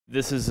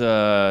This is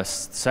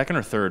second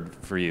or third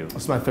for you?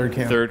 It's my third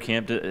camp. Third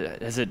camp.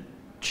 Has it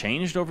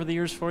changed over the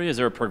years for you? Is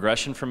there a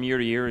progression from year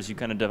to year as you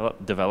kind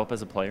of develop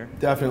as a player?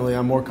 Definitely.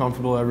 I'm more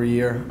comfortable every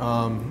year.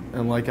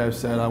 And like I've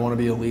said, I want to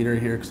be a leader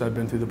here because I've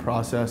been through the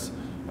process.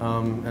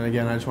 And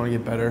again, I just want to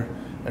get better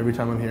every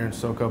time I'm here and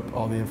soak up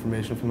all the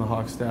information from the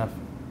Hawks staff.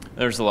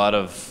 There's a lot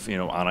of,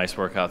 on-ice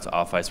workouts,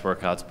 off-ice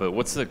workouts, but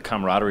what's the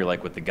camaraderie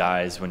like with the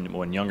guys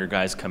when younger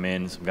guys come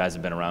in? Some guys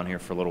have been around here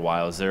for a little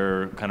while. Is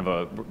there kind of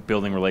a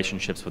building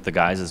relationships with the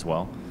guys as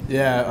well?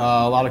 Yeah,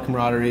 a lot of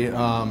camaraderie.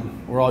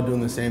 We're all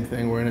doing the same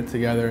thing. We're in it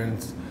together, and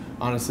it's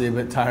honestly a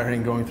bit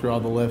tiring going through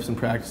all the lifts and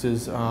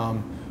practices.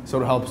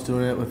 So it helps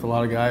doing it with a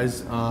lot of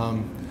guys.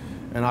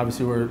 And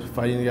obviously we're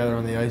fighting together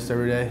on the ice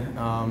every day,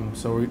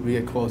 so we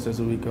get close as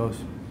the week goes.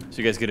 So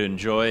you guys get to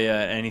enjoy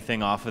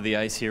anything off of the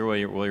ice here while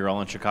you're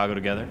all in Chicago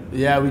together?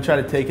 Yeah, we try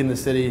to take in the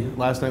city.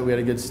 Last night we had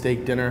a good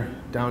steak dinner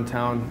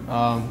downtown,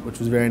 which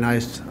was very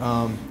nice.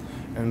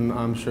 And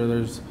I'm sure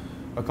there's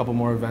a couple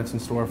more events in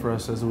store for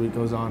us as the week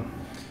goes on.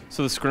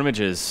 So the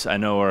scrimmages, I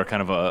know, are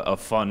kind of a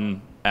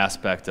fun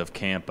aspect of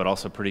camp, but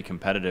also pretty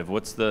competitive.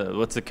 What's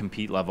the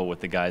compete level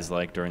with the guys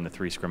like during the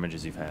 3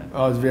 scrimmages you've had?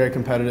 Oh, it was very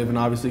competitive, and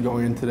obviously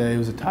going in today, it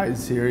was a tied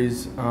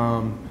series.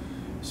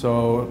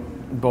 So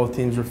both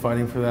teams were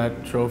fighting for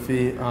that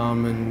trophy,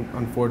 and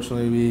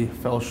unfortunately we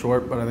fell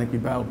short, but I think we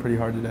battled pretty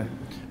hard today.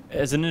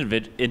 As an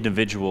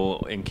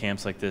individual in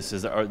camps like this,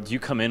 do you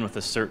come in with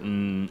a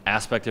certain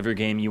aspect of your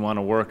game you want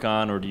to work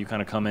on, or do you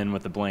kind of come in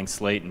with a blank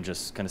slate and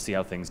just kind of see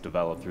how things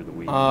develop through the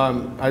week?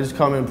 I just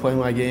come in, play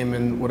my game,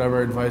 and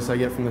whatever advice I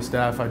get from the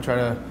staff, I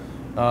try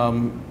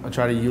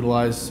to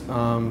utilize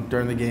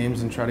during the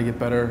games and try to get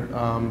better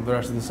the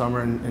rest of the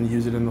summer and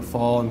use it in the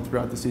fall and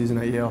throughout the season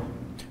at Yale.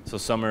 So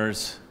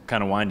summer's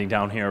kind of winding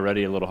down here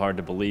already, a little hard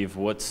to believe.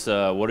 What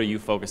are you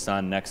focused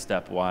on next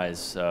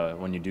step-wise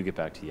when you do get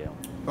back to Yale?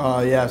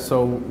 Yeah,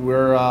 so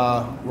we're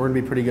going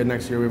to be pretty good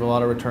next year. We have a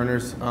lot of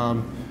returners,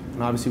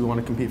 and obviously we want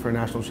to compete for a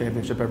national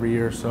championship every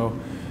year. So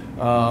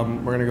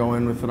we're going to go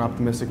in with an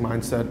optimistic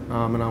mindset,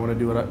 and I want to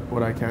do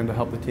what I can to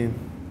help the team.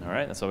 All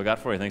right, that's all we got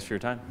for you. Thanks for your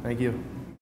time. Thank you.